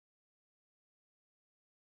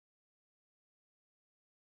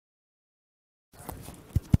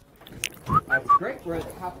That's great. We're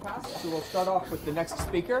at half past, so we'll start off with the next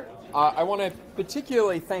speaker. I want to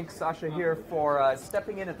particularly thank Sacha here for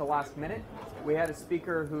stepping in at the last minute. We had a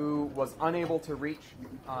speaker who was unable to reach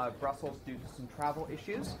Brussels due to some travel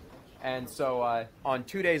issues. And so on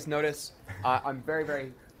 2 days' notice, I'm very,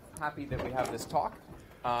 very happy that we have this talk.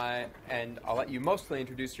 And I'll let you mostly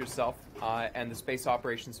introduce yourself and the Space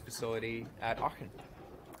Operations Facility at Aachen.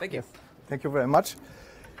 Thank you. Yes. Thank you very much.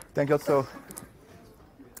 Thank you also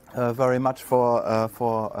very much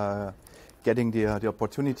for getting the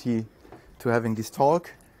opportunity to having this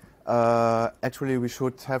talk. Actually, we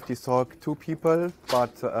should have this talk 2 people,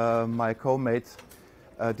 but my co-mate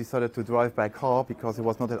decided to drive by car because he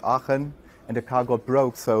was not at Aachen and the car got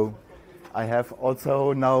broke. So I have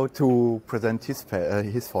also now to present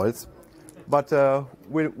his faults, but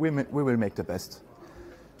we will make the best.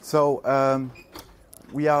 So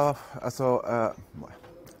we are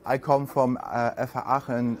I come from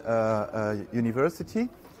Aachen University,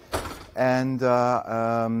 and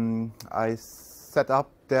I set up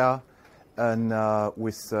there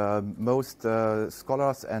with most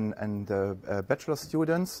scholars and bachelor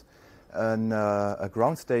students a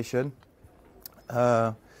ground station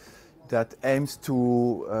that aims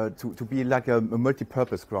to be like a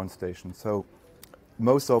multi-purpose ground station. So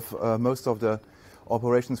most of the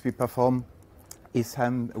operations we perform is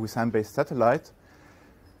with ham-based satellite.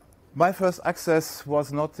 My first access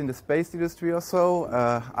was not in the space industry or so.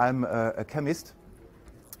 I'm a chemist,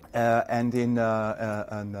 and in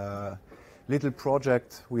a little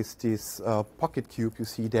project with this pocket tube you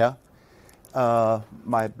see there,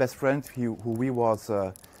 my best friend, who was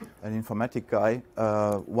an informatic guy,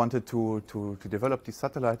 wanted to develop this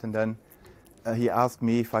satellite, and then he asked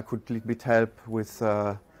me if I could a little bit help with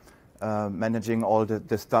managing all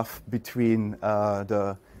the stuff between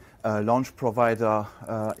the launch provider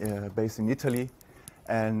based in Italy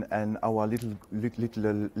and our little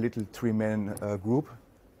 3-man group.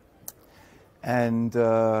 And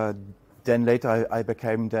then later I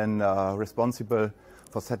became then responsible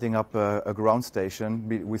for setting up a ground station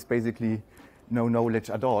with basically no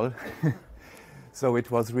knowledge at all. So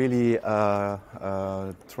it was really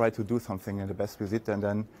try to do something in the best with it. And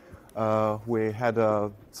then we had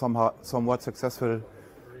a somewhat successful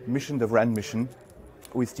mission, the RAN mission,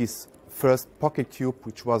 with this first pocket tube,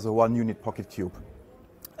 which was a 1-unit pocket tube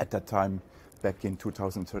at that time, back in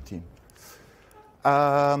 2013.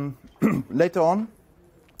 Later on,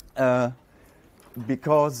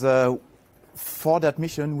 because for that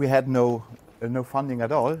mission we had no funding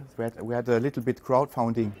at all. We had a little bit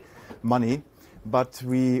crowdfunding money, but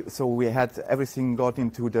we had everything got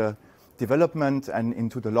into the development and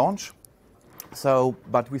into the launch. So,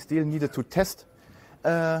 but we still needed to test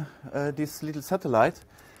this little satellite,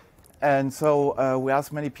 and so we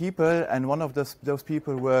asked many people, and one of those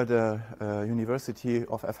people were the University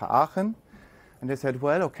of FH Aachen, and they said,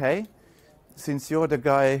 well, okay, since you're the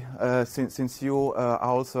guy, since you are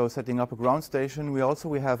also setting up a ground station, we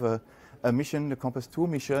have a mission, the Compass 2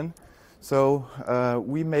 mission, so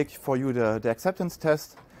we make for you the acceptance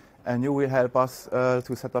test, and you will help us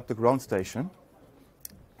to set up the ground station.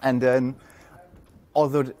 And then,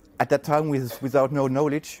 although at that time, without no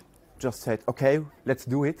knowledge, just said, okay, let's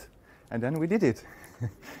do it. And then we did it.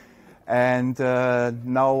 And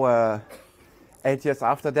now, 8 years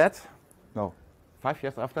after that, no, 5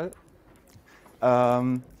 years after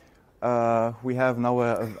that, we have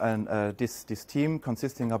now this team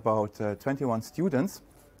consisting about 21 students.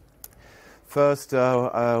 First,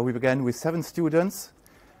 we began with 7 students.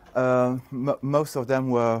 Most of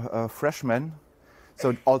them were freshmen,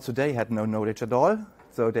 so also they had no knowledge at all.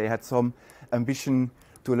 So they had some ambition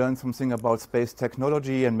to learn something about space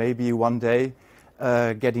technology and maybe one day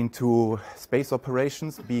get into space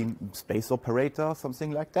operations, being space operator,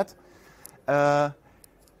 something like that.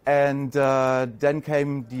 And then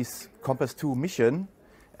came this Compass 2 mission,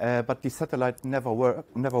 but the satellite never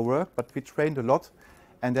worked, but we trained a lot.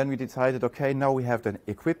 And then we decided, okay, now we have the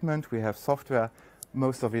equipment, we have software,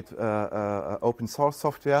 most of it open source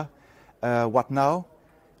software. What now?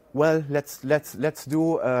 Well, let's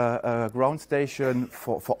do a ground station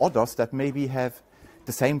for others that maybe have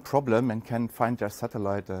the same problem and can find their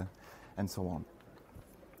satellite and so on.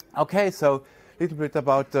 Okay, so a little bit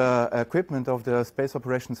about the equipment of the Space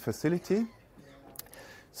Operations Facility.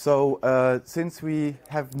 So since we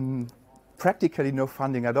have practically no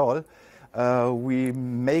funding at all, we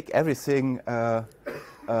make everything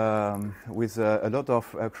with a lot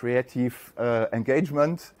of creative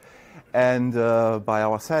engagement and by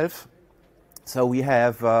ourselves. So we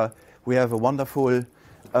have a wonderful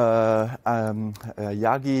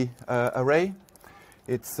Yagi array.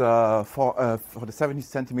 It's for the 70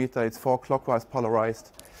 centimeter, it's 4 clockwise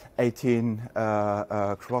polarized, 18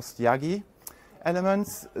 crossed Yagi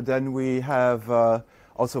elements. Then we have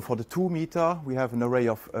also for the 2 meter, we have an array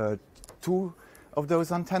of 2 of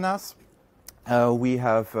those antennas. We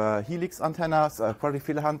have helix antennas,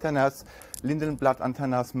 quadrifilar antennas, Lindenblatt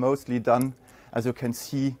antennas, mostly done, as you can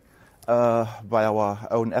see, by our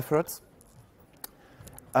own efforts.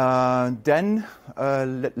 Then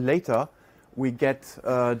later we get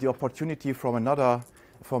the opportunity from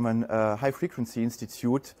a high frequency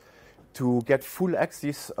institute to get full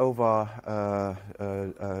access over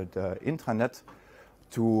the intranet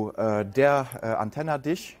to their antenna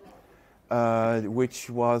dish, which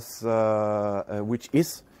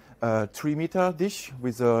is a 3 meter dish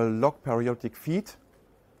with a log periodic feed.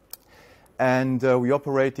 And we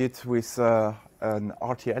operated with an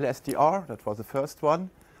RTL SDR, that was the first one.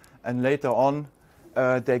 And later on,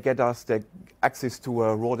 they get us the access to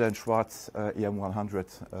a Rohde and Schwarz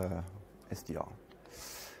EM100 SDR.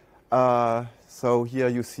 So here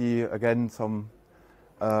you see again some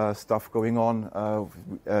stuff going on.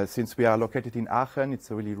 Since we are located in Aachen,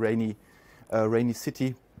 it's a really rainy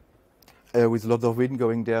city with a lot of wind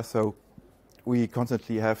going there, so we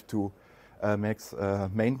constantly have to make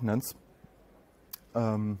maintenance.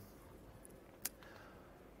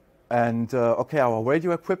 Okay, our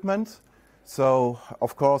radio equipment. So,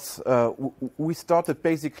 of course, we started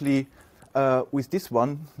basically with this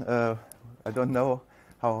one. I don't know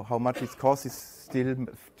how much it costs. It's still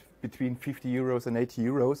between 50 euros and 80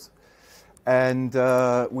 euros. And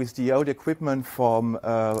with the old equipment from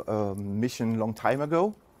a mission long time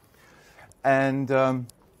ago. And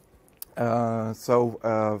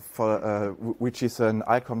which is an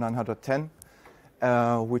ICOM 910,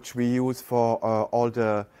 which we use for all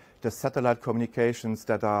the satellite communications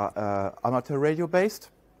that are amateur radio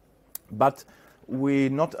based. But we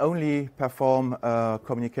not only perform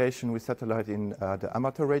communication with satellite in the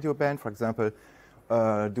amateur radio band, for example,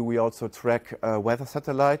 do we also track weather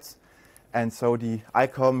satellites. And so the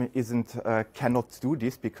ICOM cannot do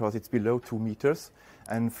this because it's below 2 meters.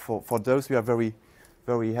 And for those, we are very,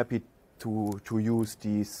 very happy to use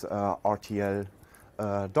these RTL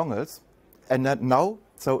dongles. And now,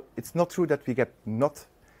 so it's not true that we get not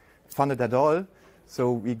funded at all.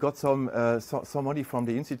 So we got some money from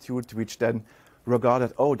the institute, which then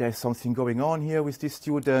regarded, oh, there's something going on here with these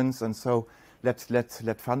students, and so let's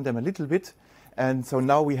fund them a little bit. And so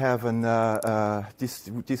now we have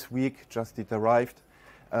this week just it arrived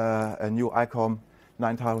a new ICOM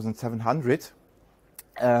 9700,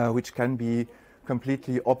 which can be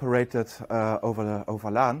completely operated over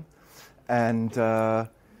LAN, and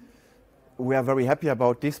we are very happy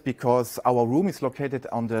about this because our room is located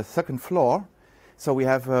on the 2nd floor, so we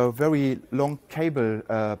have very long cable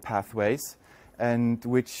pathways, and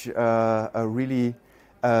which really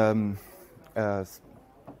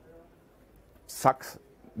sucks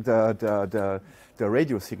the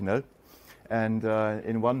radio signal. And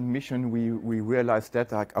in one mission we realized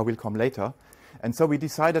that, I will come later, and so we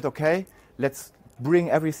decided, okay, let's bring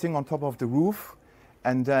everything on top of the roof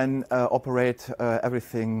and then operate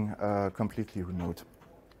everything completely remote.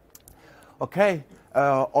 Okay,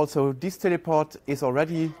 also this teleport is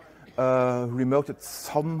already remoted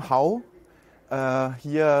somehow.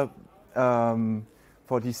 Here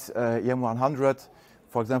for this EM100,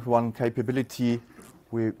 for example, one capability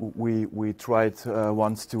we tried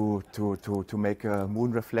once to make a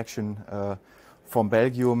moon reflection from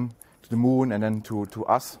Belgium to the moon and then to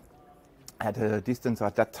us at a distance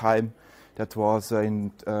at that time that was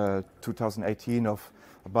in 2018 of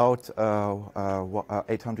about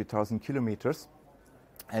 800,000 kilometers.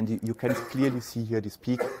 And you can clearly see here this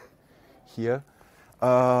peak here.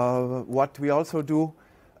 What we also do,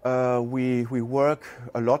 we work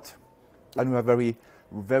a lot, and we are very,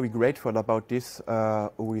 very grateful about this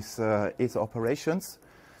with ESA operations.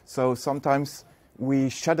 So sometimes we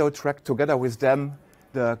shadow track together with them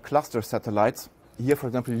the cluster satellites. Here, for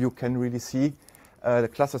example, you can really see the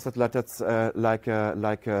cluster satellite that's like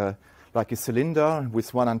a cylinder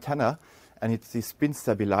with one antenna, and it is spin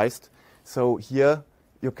stabilized. So here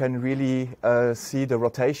you can really see the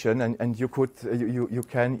rotation, and you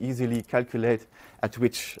can easily calculate at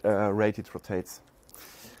which rate it rotates.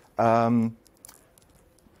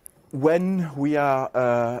 When we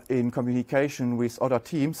are in communication with other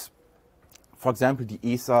teams, for example the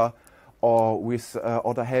ESA or with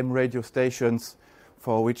other ham radio stations,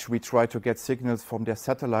 for which we try to get signals from their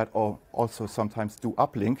satellite or also sometimes do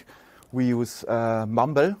uplink, we use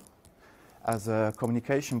Mumble as a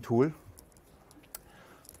communication tool.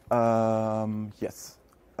 Yes.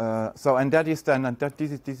 So and that is then, and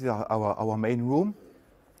this is our main room.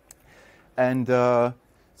 And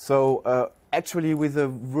actually, with a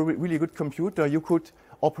really good computer, you could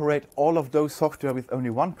operate all of those software with only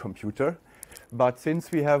one computer. But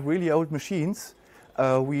since we have really old machines,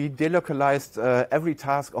 we delocalized every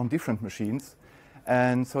task on different machines.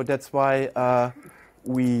 And so that's why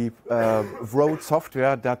we wrote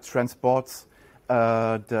software that transports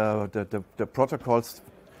the protocols,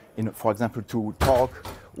 for example, to talk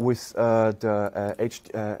with the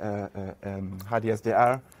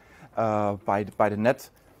HDSDR by the net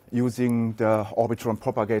using the Orbitron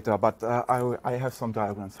propagator. But I have some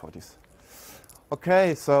diagrams for this.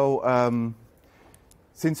 Okay, so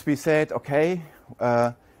since we said, okay,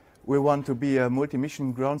 we want to be a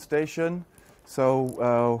multi-mission ground station,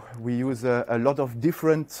 so we use a lot of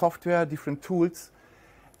different software, different tools,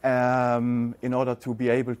 in order to be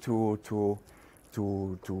able to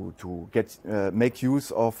make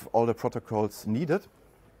use of all the protocols needed.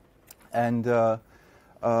 And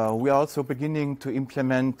we are also beginning to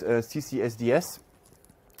implement CCSDS.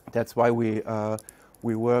 That's why we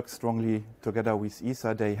work strongly together with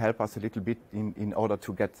ESA. They help us a little bit in order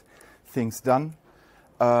to get things done.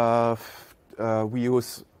 We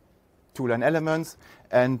use tool and elements,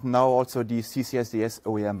 and now also the CCSDS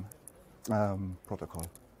OEM protocol.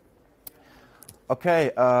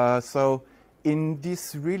 Okay, so in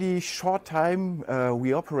this really short time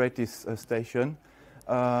we operate this station,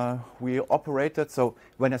 we operated, so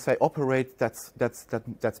when I say operate, that's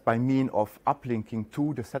by mean of uplinking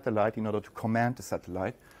to the satellite in order to command the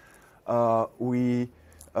satellite. We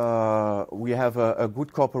have a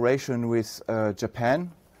good cooperation with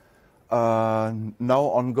Japan. Now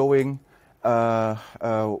ongoing,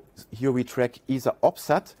 here we track ESA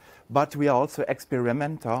OPSAT, but we are also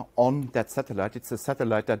experimenter on that satellite. It's a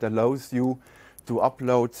satellite that allows you to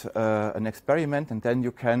upload an experiment, and then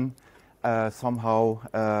you can somehow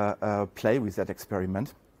play with that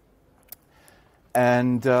experiment.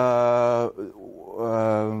 And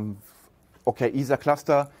okay, ESA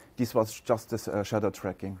cluster, this was just this shadow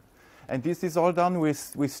tracking. And this is all done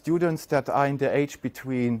with students that are in the age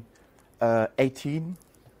between 18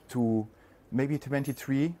 to maybe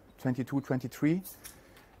 22, 23,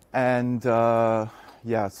 and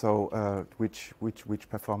yeah, so which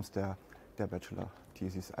performs their bachelor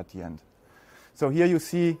thesis at the end. So here you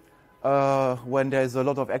see when there's a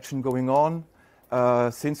lot of action going on.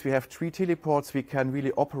 Since we have 3 teleports, we can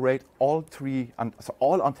really operate all 3, so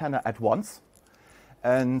all antenna at once.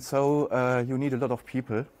 And so you need a lot of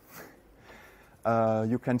people.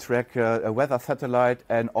 You can track a weather satellite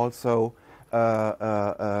and also get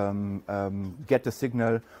the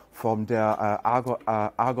signal from their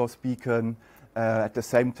Argos beacon. At the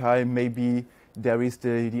same time, maybe there is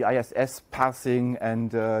the ISS passing,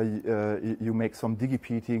 and you make some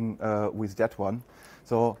digipeating with that one.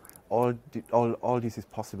 So all this is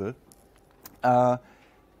possible.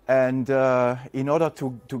 And in order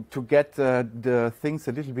to get the things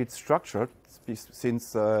a little bit structured,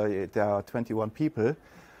 since there are 21 people,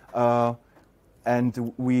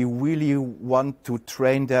 and we really want to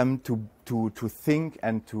train them to think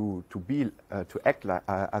and to act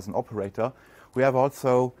as an operator, we have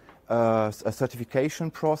also a certification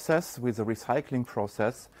process with a recycling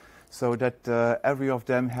process, so that every of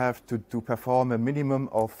them have to perform a minimum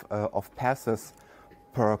of passes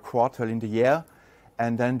per quarter in the year,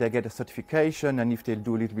 and then they get a certification, and if they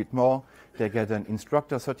do a little bit more, they get an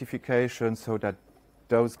instructor certification, so that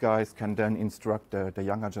those guys can then instruct the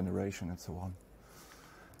younger generation and so on.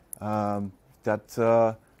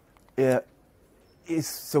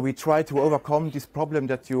 So we try to overcome this problem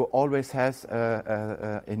that you always have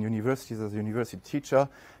in universities. As a university teacher,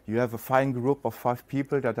 you have a fine group of 5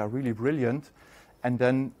 people that are really brilliant, and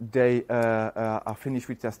then they are finished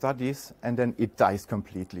with their studies, and then it dies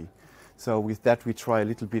completely. So with that, we try a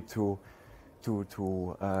little bit to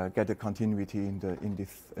get a continuity in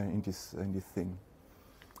this thing.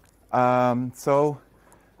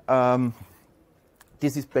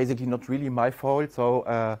 This is basically not really my fault, so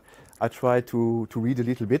I try to read a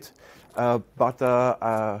little bit, but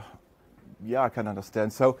yeah, I can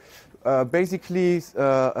understand. So basically,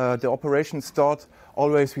 the operations start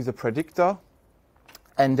always with a predictor,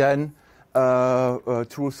 and then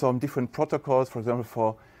through some different protocols, for example,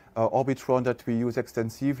 for Orbitron that we use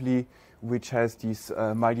extensively, which has this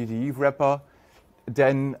MyDDE wrapper.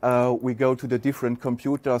 Then we go to the different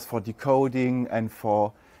computers for decoding and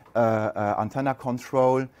for antenna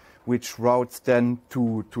control, which routes then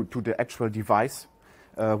to the actual device,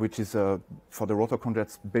 which is for the rotor control,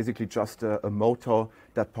 that's basically just a motor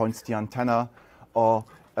that points the antenna, or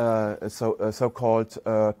a so-called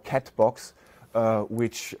cat box,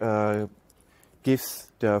 which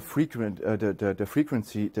gives the frequency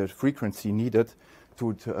needed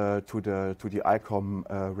to the ICOM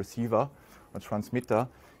receiver or transmitter.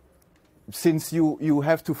 Since you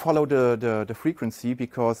have to follow the frequency,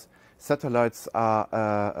 because satellite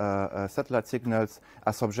signals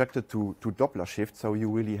are subjected to Doppler shift, so you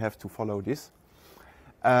really have to follow this.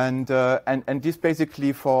 And this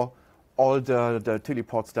basically for all the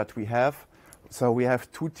teleports that we have. So we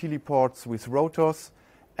have 2 teleports with rotors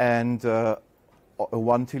and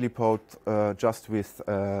 1 teleport just with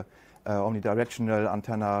omnidirectional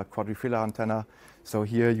antenna, quadrifilar antenna. So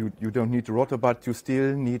here you don't need the rotor, but you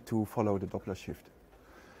still need to follow the Doppler shift.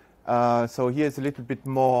 So here is a little bit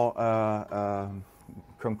more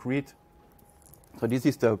concrete. So this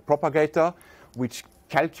is the propagator, which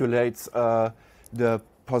calculates the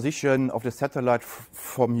position of the satellite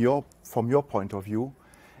from your point of view,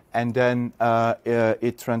 and then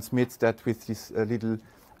it transmits that with this little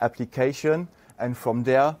application, and from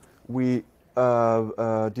there we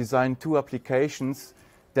design 2 applications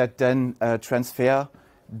that then transfer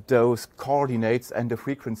those coordinates and the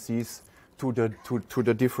frequencies to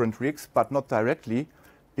the different rigs, but not directly,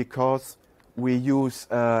 because we use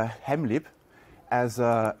HEMLIP as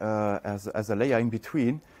a layer in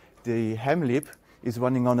between. The HEMLIP is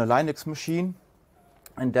running on a Linux machine,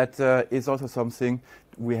 and that is also something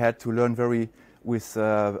we had to learn really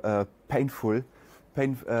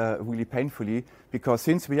painfully, because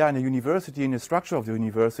since we are in a university, in the structure of the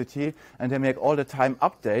university, and they make all the time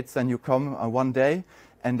updates, and you come one day,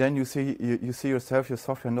 and then you see yourself, your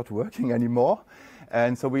software not working anymore.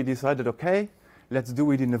 And so we decided, okay, let's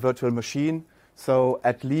do it in a virtual machine. So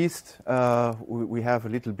at least we have a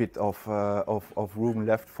little bit of room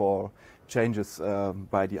left for changes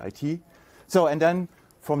by the IT. So, and then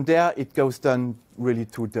from there it goes then really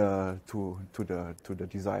to the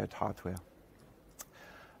desired hardware.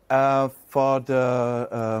 For the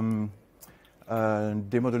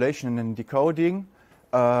demodulation and decoding,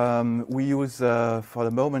 we use for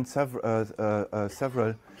the moment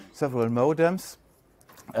several modems,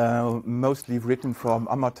 mostly written from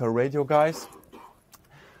amateur radio guys.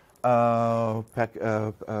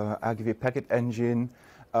 RGB packet engine,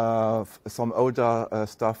 some older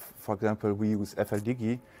stuff. For example, we use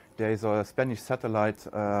FLDigi. There is a Spanish satellite,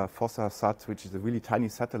 FOSDEM, which is a really tiny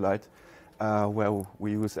satellite, where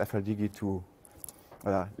we use FLDigi to,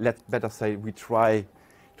 better say, we try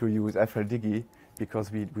to use FLDigi,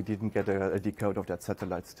 because we didn't get a decode of that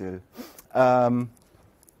satellite still.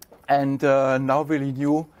 And now really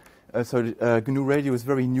new, so GNU Radio is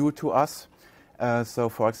very new to us. So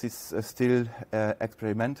for us it's still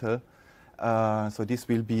experimental. So this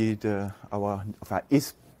will be the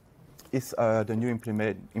new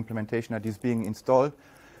implementation that is being installed.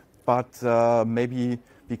 But maybe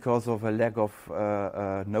because of a lack of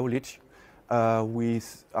knowledge, we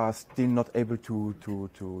are still not able to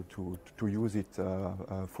use it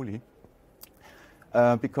fully.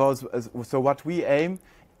 Because so what we aim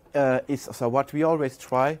what we always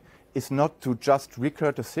try is not to just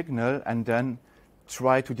record a signal and then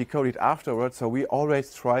try to decode it afterwards. So we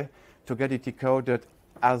always try to get it decoded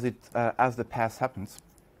as the pass happens,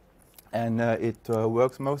 and it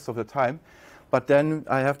works most of the time. But then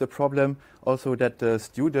I have the problem also that the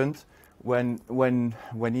student, when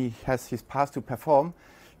he has his pass to perform,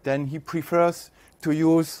 then he prefers to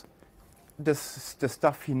use the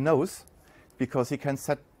stuff he knows, because he can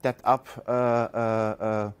set that up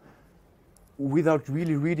without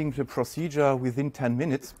really reading the procedure within 10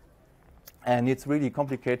 minutes. And it's really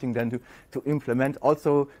complicating then to implement,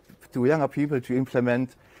 also to younger people, to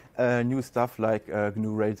implement new stuff like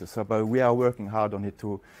GNU Radio. So, but we are working hard on it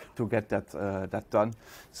to get that done.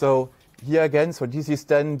 So here again, so this is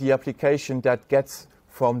then the application that gets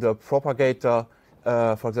from the propagator,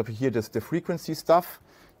 for example, here there's the frequency stuff.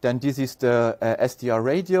 Then this is the SDR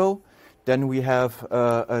radio. Then we have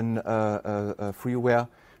a freeware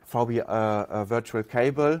virtual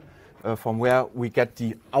cable from where we get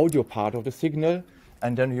the audio part of the signal,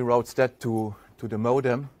 and then we route that to the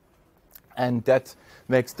modem, and that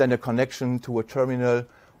makes then a connection to a terminal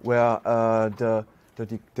where the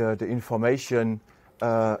information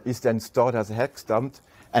is then stored as a hex dump,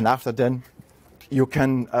 and after then you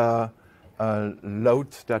can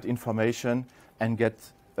load that information and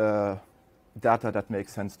get data that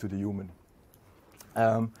makes sense to the human.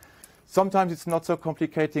 Sometimes it's not so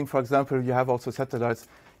complicating. For example, you have also satellites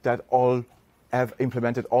that all have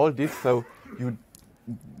implemented all this, so you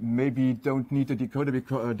maybe don't need the decoder,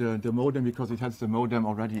 because the modem, because it has the modem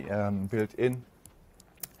already built in.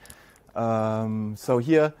 So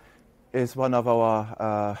here is one of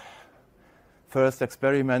our first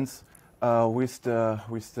experiments with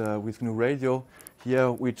GNU Radio.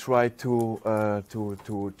 Here we try to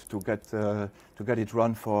get it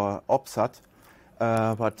run for OPSAT,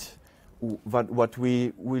 but what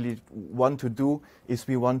we really want to do is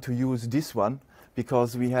we want to use this one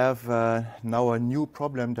because we have now a new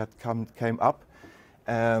problem that came up.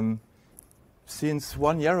 Since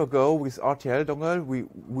 1 year ago with RTL dongle, we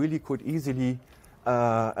really could easily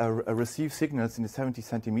receive signals in the 70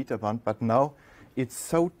 centimeter band, but now it's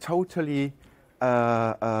so totally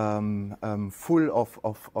full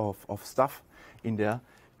of stuff in there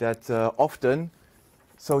that often.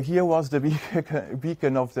 So here was the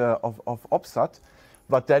beacon of OPSAT,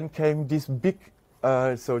 but then came this big,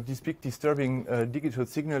 disturbing digital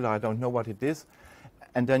signal. I don't know what it is,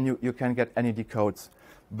 and then you can get any decodes.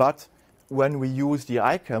 But when we use the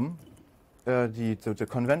ICAM, the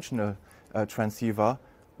conventional transceiver,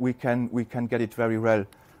 we can get it very well.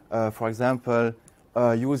 For example,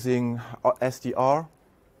 using SDR,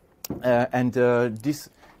 and this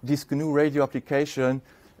GNU Radio application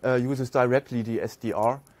uses directly the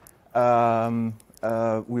SDR.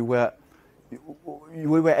 We were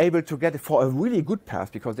able to get it for a really good pass,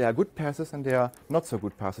 because there are good passes and there are not so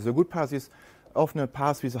good passes. A good pass is often a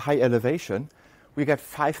pass with a high elevation. We get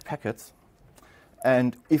 5 packets,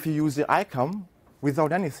 and if you use the ICAM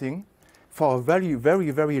without anything, for a very,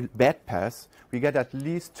 very, very bad pass, we get at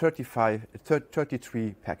least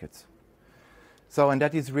 33 packets. So, and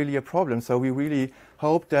that is really a problem. So we really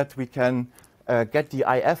hope that we can get the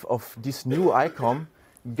IF of this new ICAM,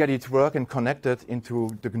 get it work and connect it into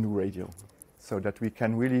the GNU Radio, so that we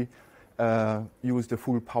can really use the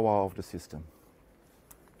full power of the system.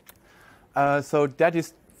 So that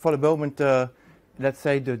is, for the moment, let's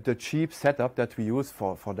say the cheap setup that we use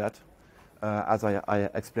for that. As I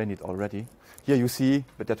explained it already. Here you see,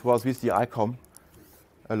 but that was with the ICAM,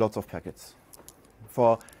 lots of packets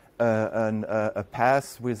for a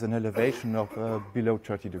pass with an elevation of below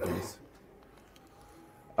 30 degrees.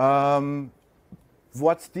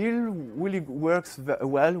 What still really works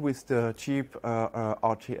well with the cheap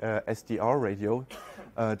SDR radio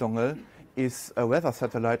dongle is a weather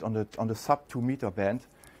satellite on the sub 2 meter band,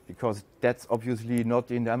 because that's obviously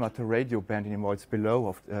not in the amateur radio band anymore. It's below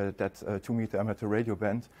of that 2 meter amateur radio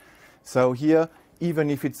band. So here, even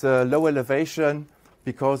if it's a low elevation,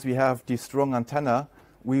 because we have this strong antenna,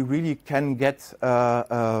 we really can get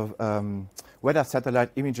weather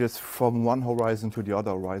satellite images from one horizon to the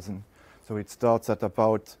other horizon. So it starts at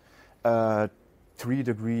about 3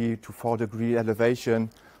 degree to 4 degree elevation,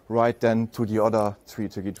 right then to the other 3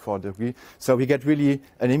 to 4 degree. So we get really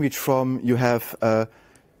an image from, you have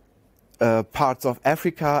parts of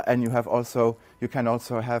Africa, and you can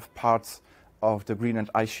also have parts of the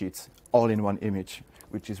Greenland ice sheets all in one image,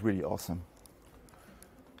 which is really awesome.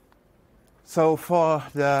 So for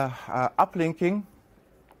the uplinking,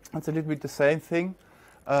 it's a little bit the same thing.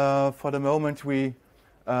 For the moment, we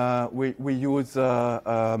use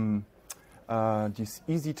this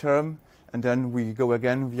easy term, and then we go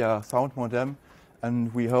again via sound modem,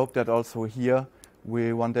 and we hope that also here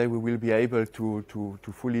one day we will be able to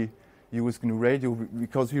fully use GNU Radio,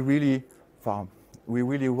 because we really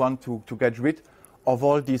want to get rid of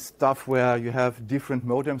all this stuff where you have different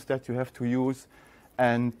modems that you have to use,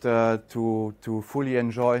 and to fully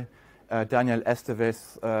enjoy Daniel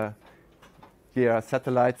Esteves here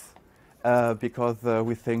satellites, because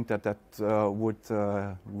we think that would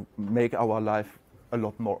make our life a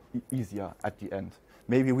lot more easier at the end.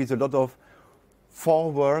 Maybe with a lot of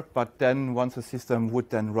forework, but then once the system would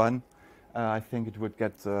then run, I think it would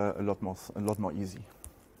get a lot more easy.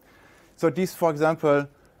 So this, for example,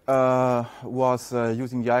 was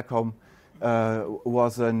using the ICAM,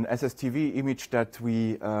 was an SSTV image that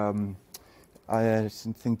we, I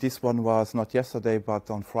think this one was not yesterday, but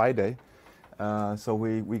on Friday. So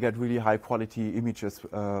we get really high quality images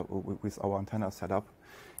with our antenna setup.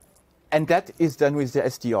 And that is done with the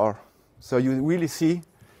SDR. So you really see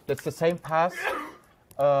that's the same path,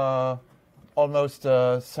 almost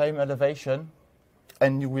the same elevation,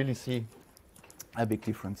 and you really see a big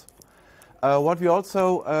difference. What we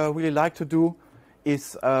also really like to do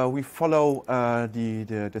is we follow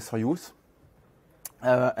the Soyuz,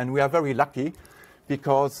 and we are very lucky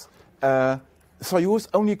because Soyuz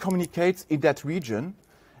only communicates in that region,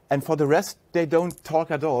 and for the rest they don't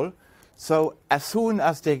talk at all. So as soon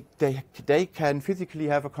as they can physically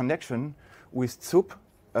have a connection with ZUP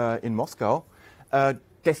in Moscow,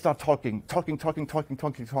 they start talking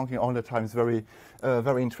all the time. It's very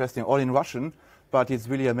interesting, all in Russian, but it's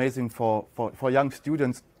really amazing for young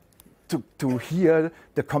students to hear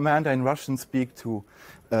the commander in Russian speak to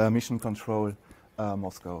Mission Control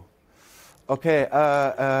Moscow. Okay,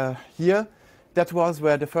 here, that was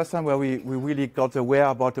where the first time where we really got aware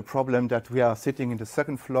about the problem that we are sitting in the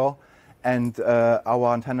 2nd floor and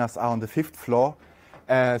our antennas are on the 5th floor.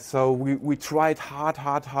 So we tried hard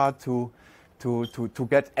to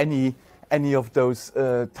get any of those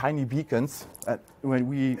tiny beacons. When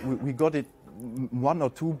we got it 1 or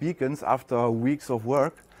 2 beacons after weeks of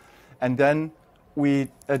work, and then we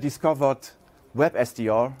discovered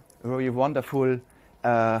WebSDR, a very wonderful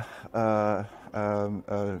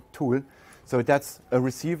tool. So that's a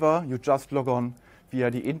receiver. You just log on via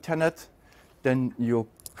the internet, then you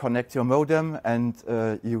connect your modem, and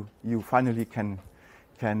you finally can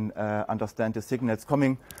understand the signals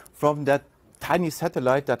coming from that tiny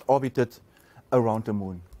satellite that orbited around the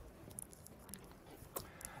moon.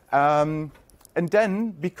 And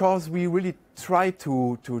then, because we really tried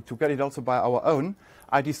to get it also by our own,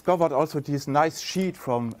 I discovered also this nice sheet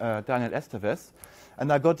from Daniel Esteves,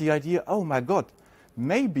 and I got the idea, oh my God,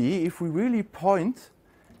 maybe if we really point,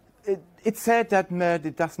 it said that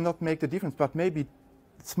it does not make the difference, but maybe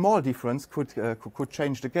small difference could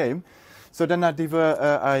change the game. So then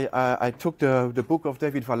I took the book of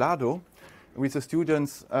David Valado. With the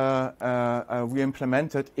students, we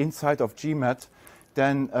implemented inside of GMAT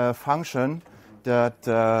then a function that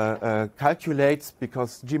calculates,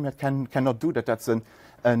 because GMAT cannot do that. That's an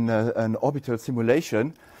orbital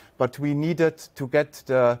simulation, but we needed to get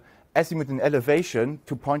the azimuth and elevation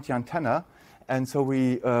to point the antenna, and so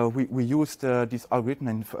we used this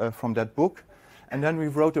algorithm from that book, and then we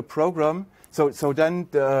wrote a program. So then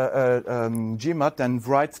the GMAT then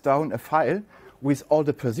writes down a file with all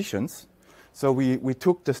the positions. So we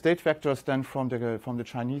took the state vectors then from the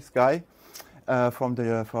Chinese guy, from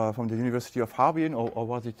the University of Harbin, or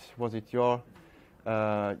was it your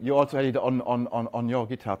you also had it on your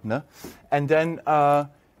GitHub, no? And then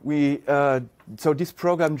so this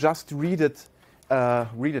program just read it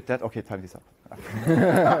that. Okay, time this up.